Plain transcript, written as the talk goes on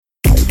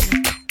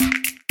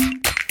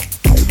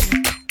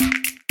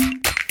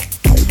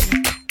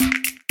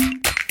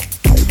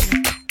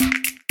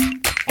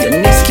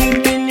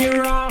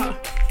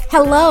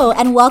Hello,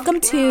 and welcome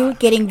to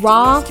Getting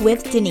Raw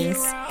with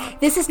Denise.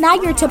 This is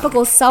not your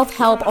typical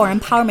self-help or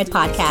empowerment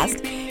podcast.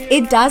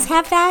 It does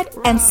have that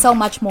and so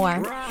much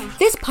more.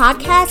 This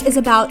podcast is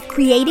about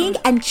creating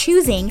and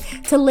choosing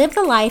to live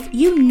the life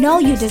you know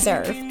you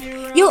deserve.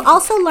 You'll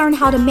also learn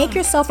how to make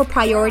yourself a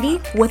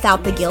priority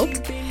without the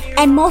guilt.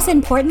 And most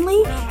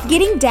importantly,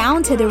 getting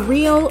down to the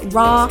real,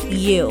 raw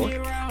you.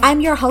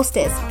 I'm your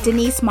hostess,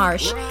 Denise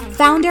Marsh,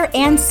 founder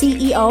and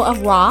CEO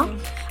of Raw.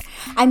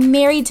 I'm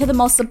married to the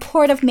most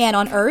supportive man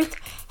on earth,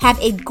 have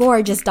a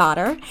gorgeous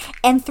daughter,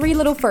 and 3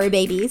 little fur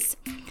babies.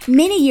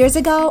 Many years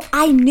ago,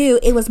 I knew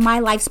it was my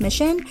life's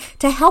mission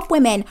to help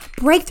women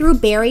break through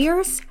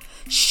barriers,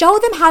 show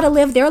them how to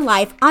live their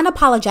life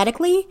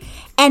unapologetically,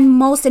 and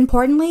most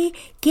importantly,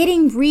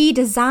 getting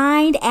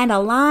redesigned and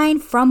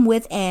aligned from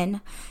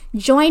within.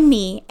 Join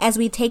me as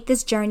we take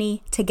this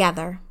journey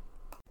together.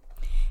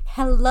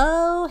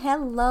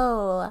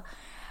 Hello.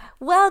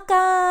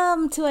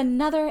 Welcome to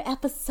another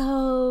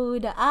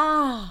episode.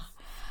 I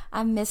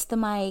missed the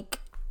mic.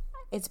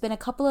 It's been a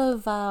couple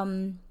of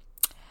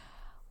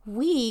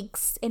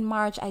weeks in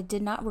March I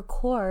did not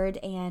record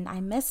and I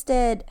missed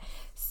it.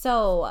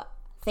 So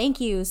thank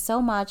you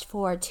so much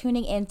for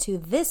tuning into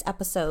this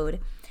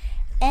episode.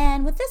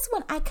 And with this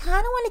one, I kind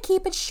of want to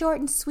keep it short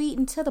and sweet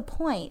and to the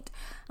point.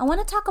 I want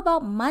to talk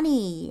about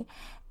money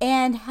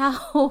and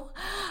how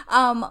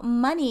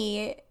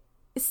money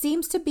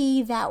seems to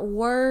be that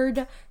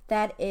word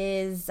that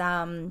is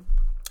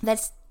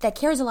that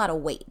carries a lot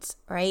of weight,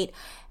 right?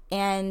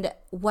 And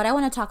what I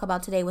want to talk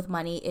about today with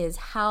money is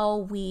how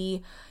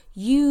we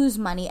use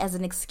money as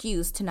an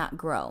excuse to not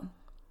grow.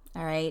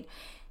 All right.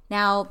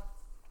 Now,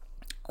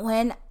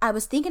 when I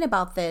was thinking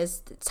about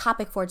this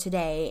topic for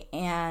today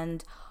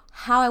and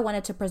how I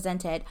wanted to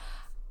present it,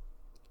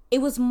 it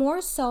was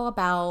more so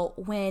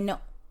about when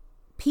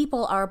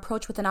people are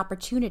approached with an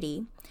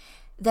opportunity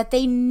that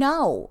they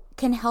know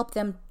can help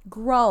them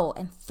grow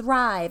and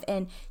thrive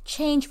and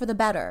change for the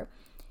better.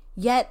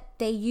 Yet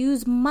they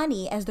use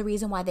money as the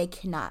reason why they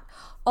cannot.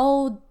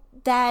 Oh,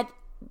 that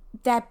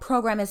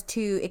program is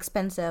too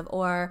expensive,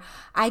 or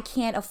I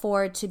can't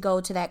afford to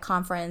go to that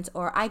conference,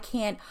 or I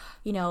can't,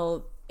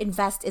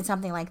 invest in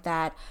something like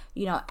that.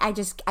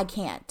 I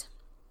can't.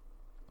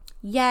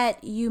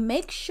 Yet you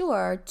make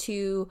sure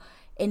to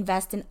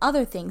invest in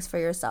other things for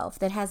yourself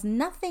that has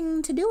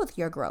nothing to do with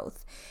your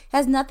growth,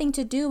 has nothing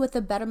to do with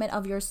the betterment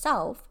of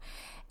yourself.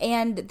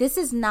 And this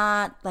is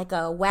not like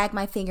a wag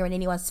my finger in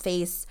anyone's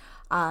face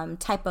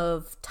type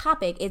of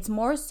topic. It's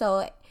more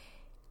so,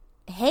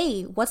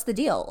 hey, what's the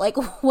deal? Like,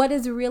 what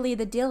is really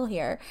the deal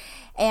here?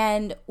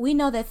 And we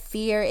know that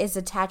fear is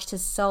attached to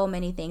so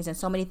many things, and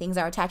so many things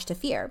are attached to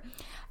fear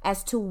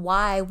as to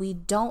why we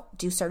don't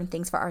do certain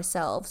things for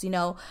ourselves.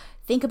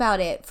 Think about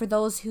it. For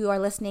those who are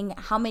listening,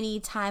 how many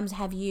times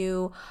have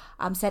you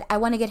said, I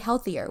want to get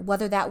healthier,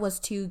 whether that was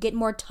to get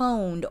more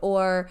toned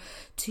or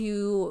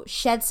to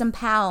shed some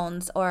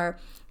pounds or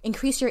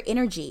increase your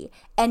energy,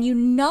 and you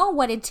know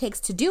what it takes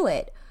to do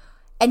it.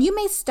 And you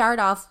may start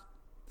off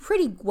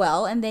pretty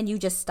well and then you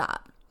just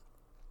stop.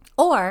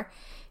 Or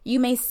you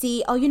may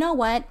see, oh, you know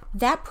what?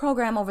 That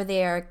program over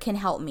there can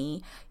help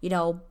me,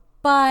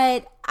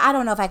 but I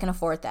don't know if I can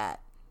afford that.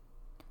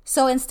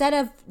 So instead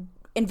of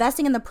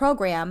investing in the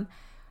program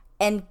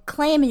and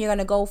claiming you're going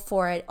to go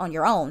for it on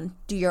your own,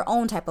 do your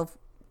own type of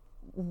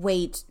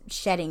weight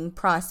shedding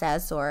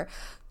process or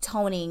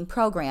toning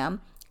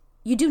program,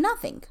 you do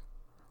nothing.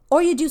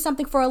 Or you do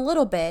something for a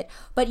little bit,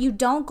 but you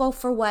don't go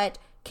for what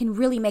can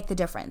really make the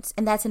difference.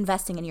 And that's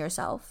investing in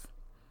yourself.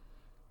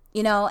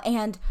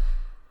 And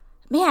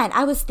man,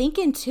 I was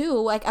thinking too,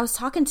 like I was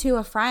talking to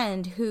a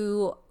friend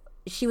who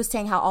she was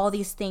saying how all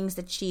these things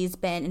that she's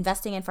been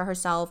investing in for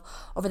herself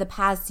over the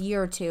past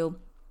year or two,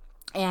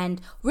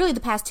 and really the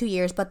past 2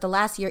 years, but the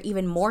last year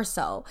even more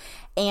so.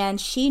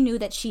 And she knew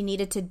that she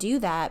needed to do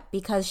that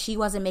because she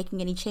wasn't making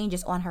any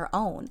changes on her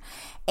own.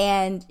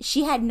 And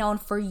she had known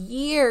for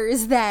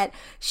years that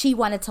she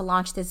wanted to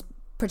launch this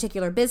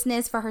particular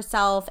business for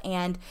herself,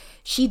 and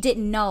she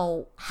didn't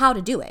know how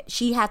to do it.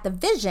 She had the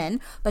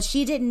vision, but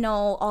she didn't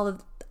know all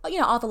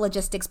the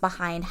logistics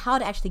behind how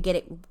to actually get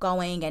it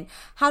going and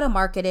how to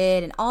market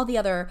it and all the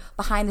other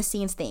behind the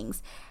scenes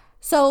things.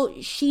 So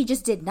she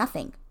just did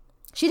nothing.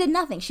 She did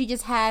nothing. She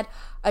just had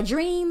a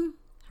dream,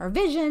 her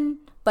vision,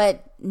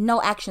 but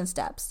no action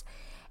steps.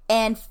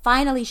 And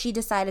finally, she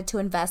decided to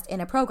invest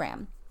in a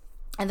program.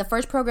 And the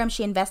first program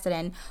she invested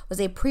in was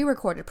a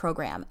pre-recorded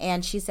program.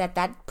 And she said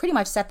that pretty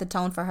much set the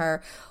tone for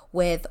her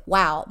with,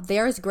 wow,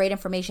 there's great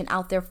information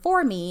out there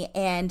for me,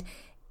 and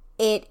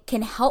it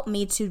can help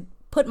me to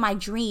put my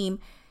dream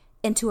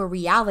into a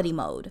reality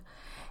mode.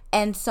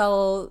 And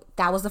so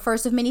that was the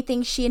first of many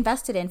things she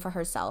invested in for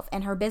herself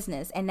and her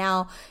business. And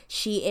now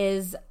she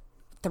is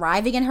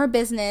thriving in her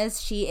business.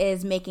 She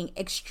is making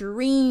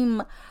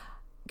extreme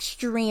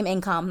extreme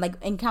income, like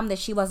income that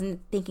she wasn't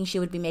thinking she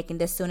would be making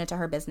this soon into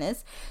her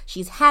business.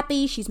 She's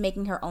happy. She's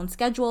making her own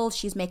schedule.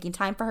 She's making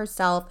time for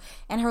herself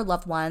and her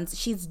loved ones.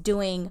 She's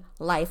doing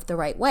life the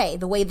right way,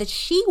 the way that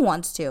she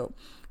wants to,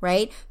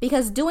 right?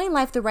 Because doing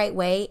life the right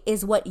way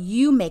is what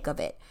you make of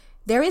it.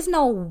 There is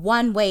no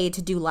one way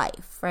to do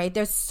life, right?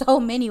 There's so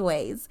many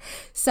ways.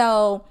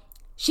 So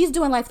she's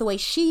doing life the way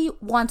she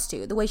wants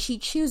to, the way she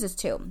chooses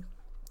to.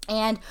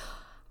 And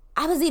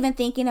I was even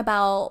thinking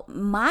about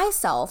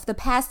myself. The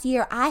past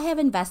year, I have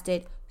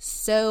invested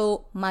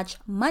so much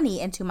money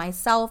into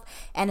myself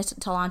and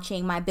to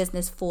launching my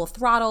business full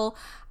throttle.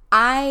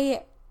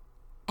 I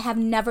have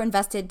never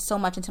invested so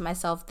much into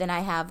myself than I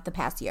have the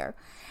past year.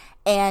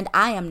 And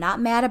I am not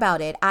mad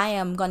about it. I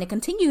am going to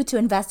continue to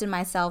invest in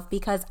myself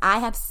because I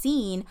have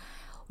seen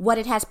what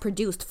it has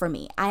produced for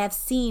me. I have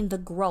seen the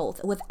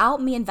growth.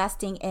 Without me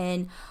investing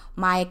in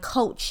my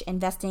coach,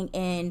 investing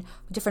in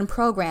different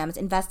programs,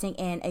 investing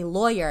in a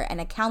lawyer, an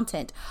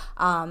accountant,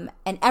 an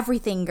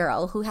everything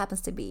girl who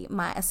happens to be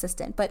my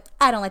assistant, but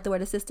I don't like the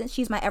word assistant.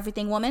 She's my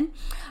everything woman.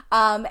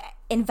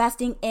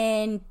 Investing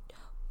in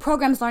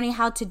programs, learning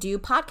how to do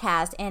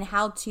podcasts and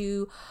how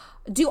to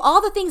do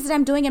all the things that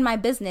I'm doing in my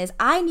business.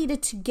 I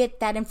needed to get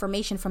that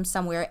information from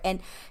somewhere, and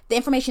the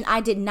information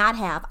I did not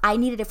have, I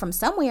needed it from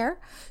somewhere.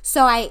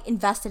 So I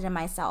invested in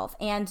myself.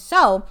 And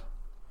so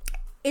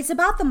it's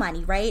about the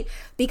money, right?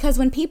 Because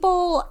when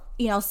people,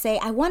 say,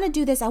 I want to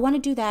do this, I want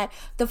to do that,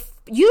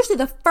 usually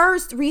the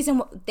first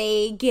reason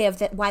they give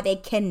that why they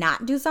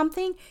cannot do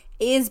something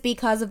is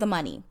because of the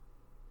money.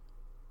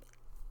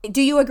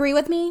 Do you agree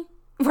with me?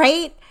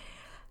 Right?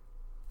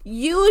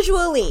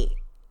 Usually,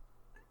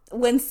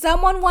 when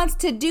someone wants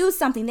to do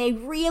something, they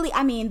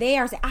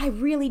are saying, I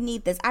really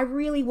need this. I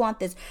really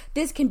want this.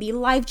 This can be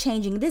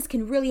life-changing. This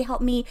can really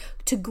help me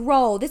to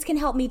grow. This can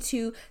help me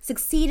to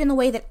succeed in the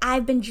way that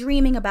I've been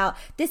dreaming about.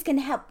 This can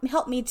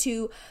help me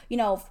to,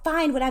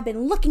 find what I've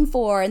been looking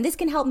for. And this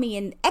can help me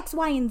in X,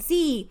 Y, and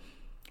Z.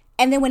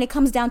 And then when it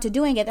comes down to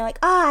doing it, they're like,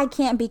 I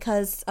can't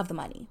because of the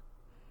money.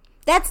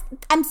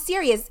 I'm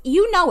serious.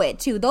 You know it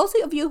too. Those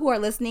of you who are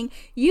listening,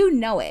 you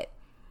know it.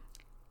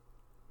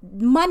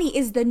 Money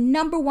is the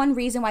number one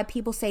reason why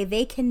people say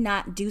they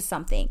cannot do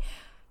something.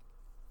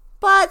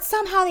 But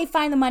somehow they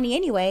find the money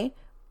anyway,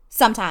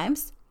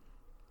 sometimes,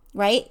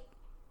 right?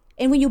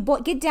 And when you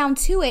get down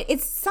to it,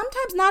 it's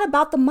sometimes not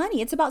about the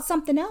money. It's about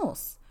something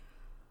else.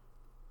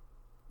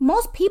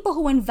 Most people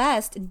who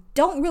invest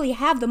don't really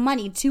have the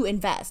money to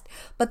invest,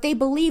 but they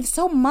believe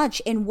so much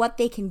in what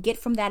they can get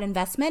from that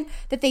investment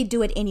that they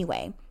do it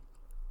anyway.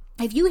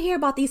 If you hear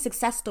about these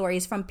success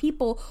stories from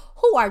people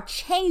who are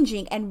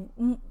changing and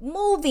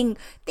moving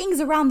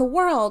things around the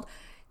world,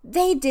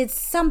 they did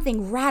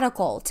something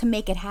radical to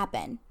make it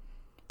happen.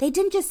 They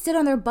didn't just sit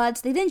on their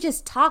butts. They didn't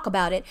just talk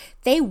about it.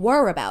 They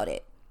were about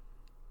it.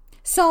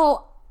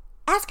 So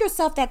ask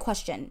yourself that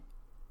question.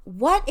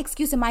 What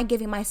excuse am I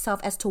giving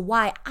myself as to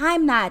why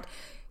I'm not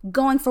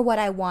going for what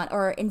I want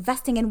or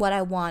investing in what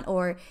I want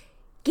or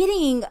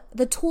getting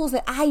the tools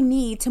that I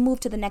need to move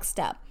to the next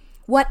step?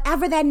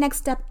 Whatever that next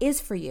step is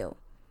for you.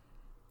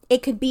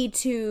 It could be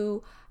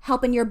to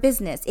help in your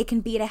business. It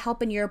can be to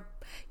help in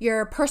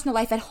your personal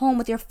life at home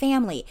with your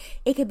family.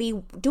 It could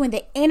be doing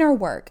the inner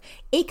work.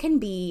 It can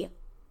be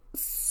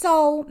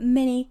so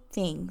many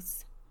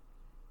things.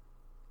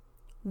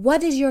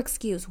 What is your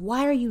excuse?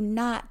 Why are you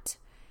not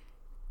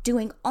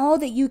doing all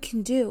that you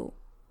can do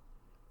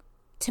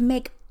to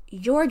make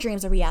your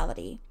dreams a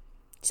reality,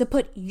 to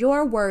put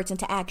your words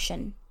into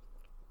action?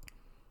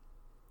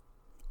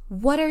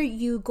 What are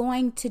you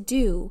going to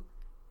do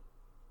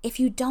if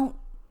you don't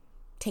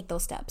take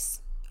those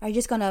steps? Are you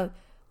just going to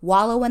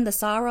wallow in the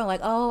sorrow like,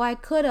 oh, I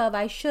could have,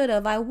 I should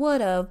have, I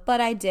would have, but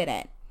I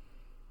didn't?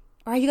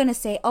 Or are you going to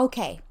say,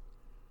 okay,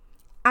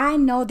 I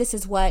know this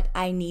is what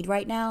I need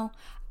right now.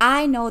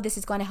 I know this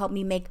is going to help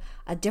me make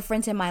a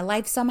difference in my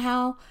life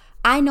somehow.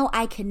 I know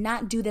I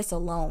cannot do this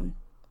alone.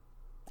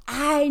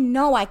 I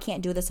know I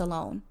can't do this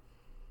alone.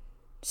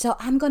 So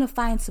I'm going to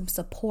find some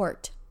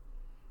support.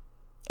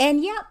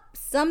 And yep,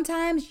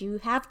 sometimes you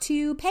have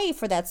to pay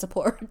for that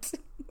support.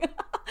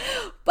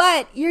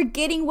 But you're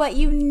getting what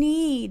you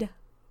need.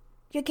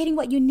 You're getting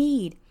what you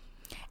need.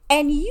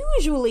 And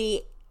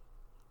usually,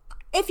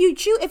 if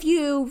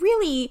you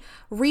really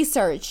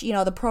research,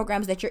 the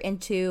programs that you're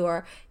into,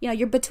 or,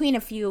 you're between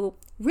a few,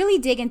 really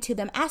dig into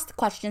them, ask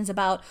questions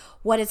about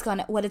what it's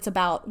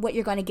about, what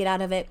you're going to get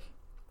out of it.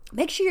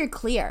 Make sure you're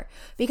clear,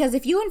 because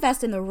if you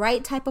invest in the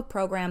right type of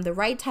program, the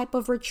right type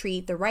of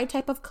retreat, the right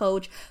type of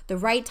coach, the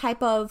right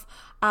type of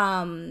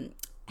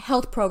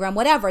health program,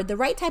 whatever, the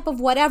right type of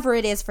whatever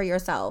it is for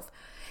yourself,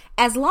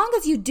 as long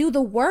as you do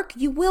the work,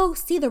 you will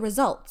see the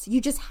results.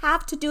 You just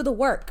have to do the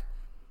work.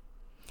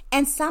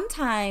 And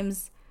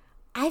sometimes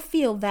I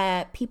feel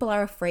that people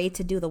are afraid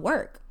to do the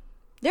work.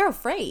 They're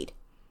afraid.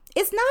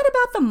 It's not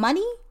about the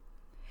money.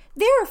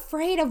 They're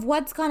afraid of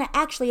what's going to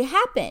actually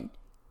happen.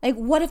 Like,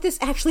 what if this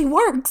actually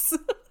works?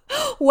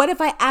 What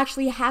if I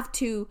actually have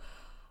to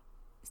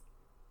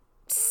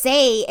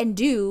say and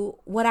do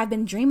what I've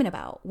been dreaming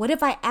about? What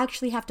if I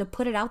actually have to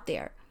put it out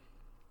there?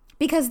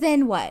 Because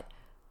then what?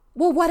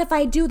 Well, what if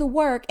I do the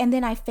work and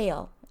then I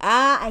fail?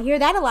 I hear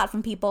that a lot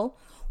from people.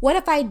 What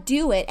if I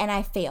do it and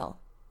I fail?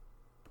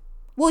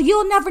 Well,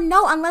 you'll never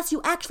know unless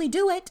you actually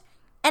do it.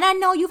 And I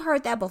know you've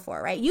heard that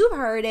before, right? You've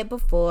heard it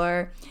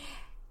before.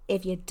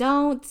 If you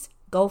don't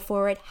go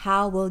for it,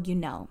 how will you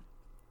know?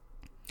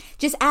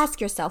 Just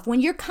ask yourself,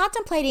 when you're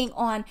contemplating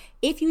on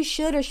if you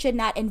should or should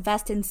not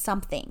invest in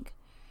something,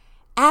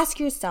 ask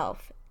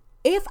yourself,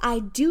 if I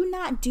do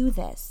not do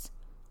this,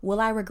 will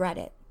I regret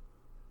it?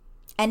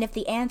 And if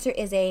the answer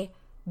is a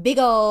big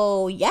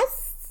old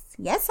yes,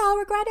 I'll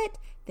regret it,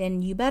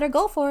 then you better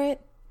go for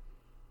it.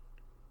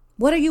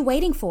 What are you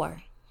waiting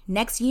for?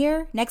 Next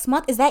year? Next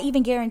month? Is that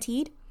even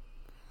guaranteed?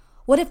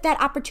 What if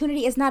that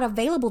opportunity is not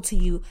available to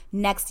you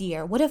next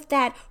year? What if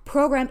that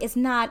program is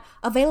not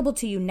available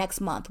to you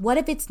next month? What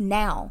if it's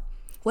now?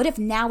 What if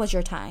now is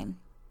your time?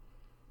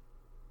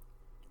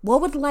 What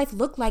would life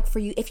look like for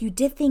you if you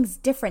did things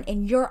different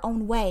in your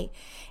own way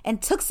and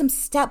took some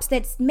steps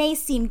that may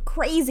seem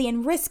crazy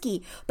and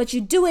risky, but you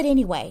do it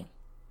anyway?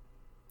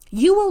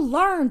 You will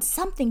learn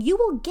something. You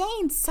will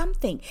gain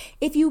something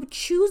if you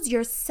choose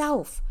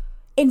yourself.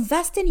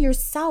 Invest in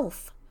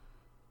yourself.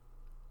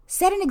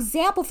 Set an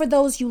example for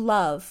those you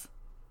love.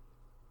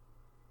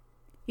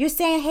 You're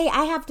saying, hey,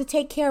 I have to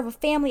take care of a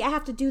family. I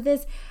have to do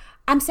this.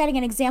 I'm setting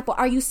an example.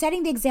 Are you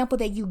setting the example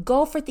that you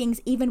go for things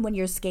even when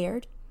you're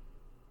scared?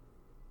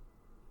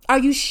 Are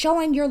you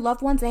showing your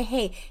loved ones that,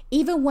 hey,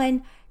 even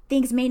when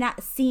things may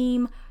not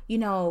seem,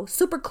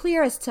 super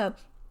clear as to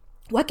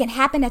what can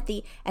happen at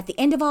the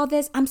end of all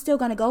this, I'm still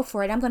going to go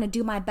for it. I'm going to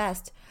do my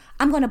best.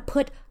 I'm going to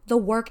put the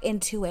work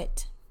into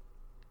it.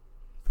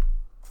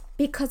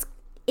 Because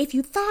if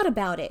you thought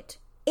about it,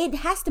 it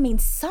has to mean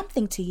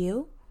something to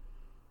you.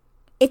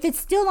 If it's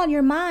still on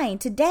your mind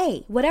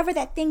today, whatever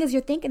that thing is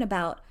you're thinking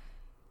about,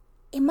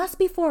 it must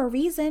be for a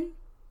reason.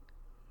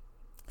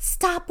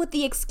 Stop with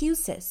the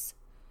excuses.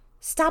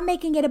 Stop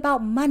making it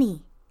about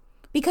money,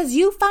 because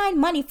you find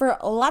money for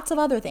lots of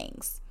other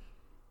things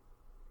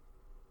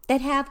that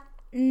have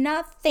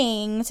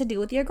nothing to do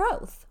with your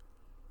growth.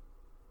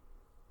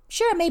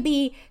 Sure, it may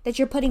be that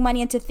you're putting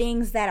money into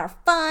things that are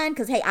fun,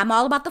 because, hey, I'm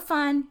all about the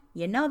fun.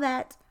 You know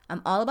that.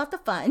 I'm all about the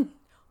fun,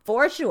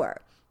 for sure.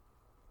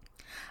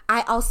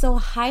 I also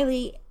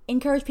highly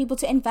encourage people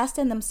to invest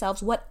in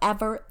themselves,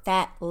 whatever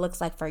that looks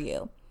like for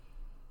you.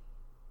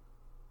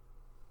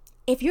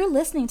 If you're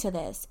listening to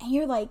this and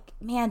you're like,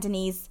 man,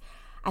 Denise,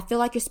 I feel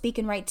like you're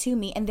speaking right to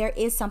me, and there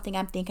is something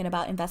I'm thinking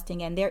about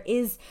investing in. There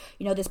is,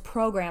 this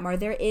program, or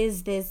there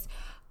is this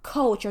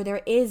coach, or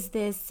there is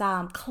this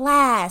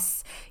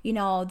class,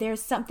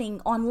 there's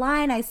something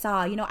online I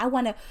saw, I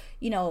want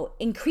to,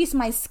 increase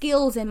my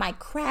skills in my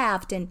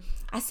craft. And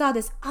I saw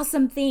this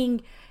awesome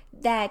thing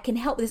that can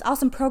help, this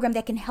awesome program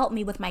that can help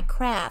me with my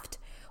craft.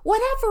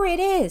 Whatever it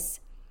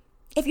is,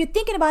 if you're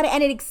thinking about it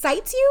and it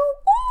excites you,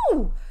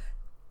 ooh,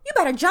 you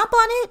better jump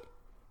on it.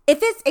 If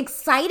it's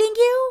exciting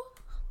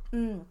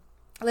you,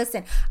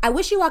 listen, I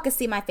wish you all could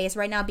see my face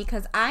right now,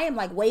 because I am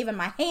like waving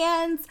my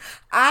hands.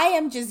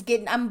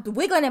 I'm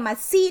wiggling in my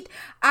seat.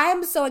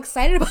 I'm so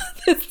excited about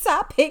this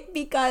topic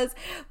because,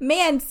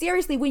 man,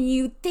 seriously, when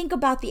you think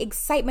about the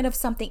excitement of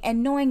something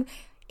and knowing,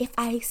 if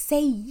I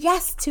say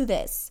yes to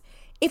this,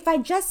 if I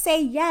just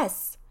say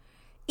yes,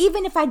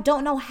 even if I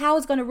don't know how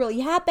it's going to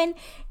really happen,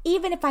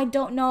 even if I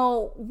don't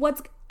know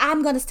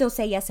I'm going to still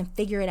say yes and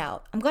figure it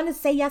out. I'm going to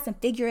say yes and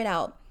figure it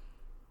out.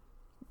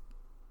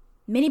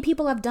 Many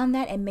people have done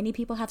that, and many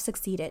people have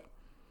succeeded.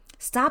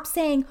 Stop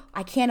saying,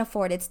 I can't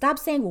afford it. Stop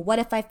saying, well, what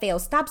if I fail?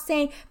 Stop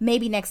saying,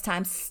 maybe next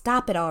time.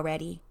 Stop it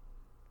already.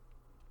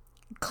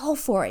 Go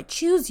for it.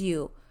 Choose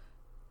you.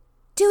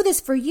 Do this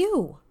for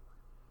you.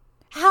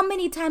 How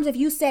many times have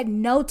you said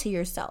no to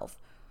yourself?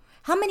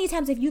 How many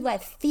times have you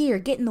let fear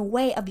get in the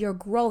way of your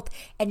growth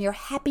and your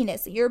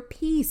happiness, your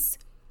peace?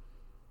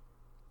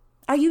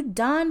 Are you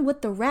done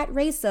with the rat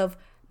race of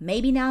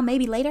maybe now,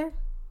 maybe later?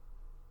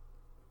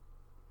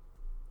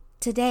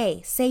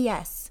 Today, say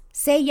yes.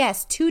 Say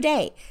yes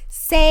today.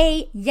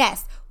 Say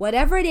yes.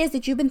 Whatever it is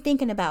that you've been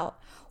thinking about,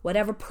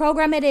 whatever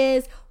program it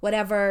is,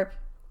 whatever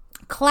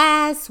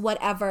class,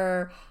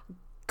 whatever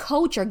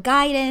coach or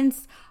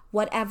guidance,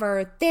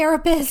 whatever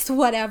therapist,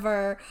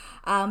 whatever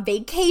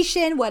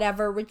vacation,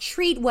 whatever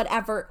retreat,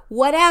 whatever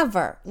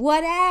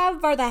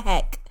the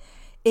heck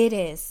it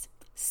is,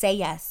 say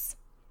yes.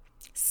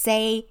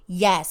 Say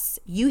yes.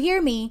 You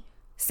hear me?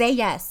 Say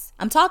yes.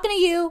 I'm talking to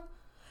you.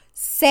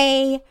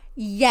 Say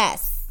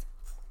yes.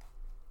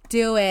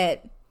 Do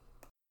it.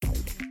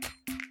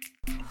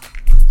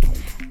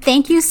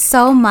 Thank you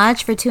so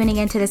much for tuning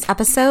into this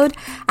episode.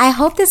 I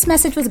hope this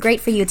message was great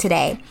for you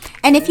today.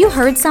 And if you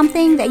heard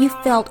something that you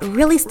felt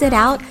really stood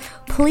out,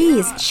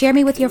 please share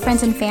me with your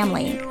friends and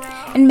family.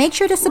 And make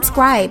sure to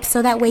subscribe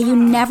so that way you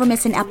never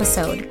miss an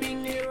episode.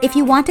 If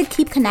you want to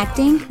keep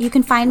connecting, you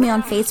can find me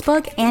on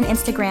Facebook and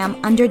Instagram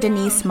under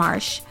Denise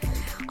Marsh.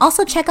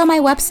 Also check out my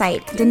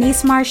website,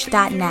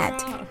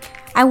 denisemarsh.net.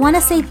 I want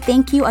to say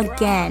thank you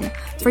again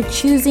for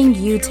choosing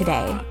you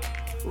today.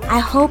 I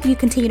hope you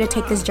continue to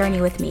take this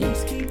journey with me.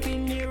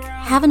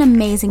 Have an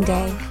amazing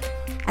day.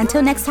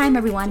 Until next time,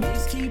 everyone.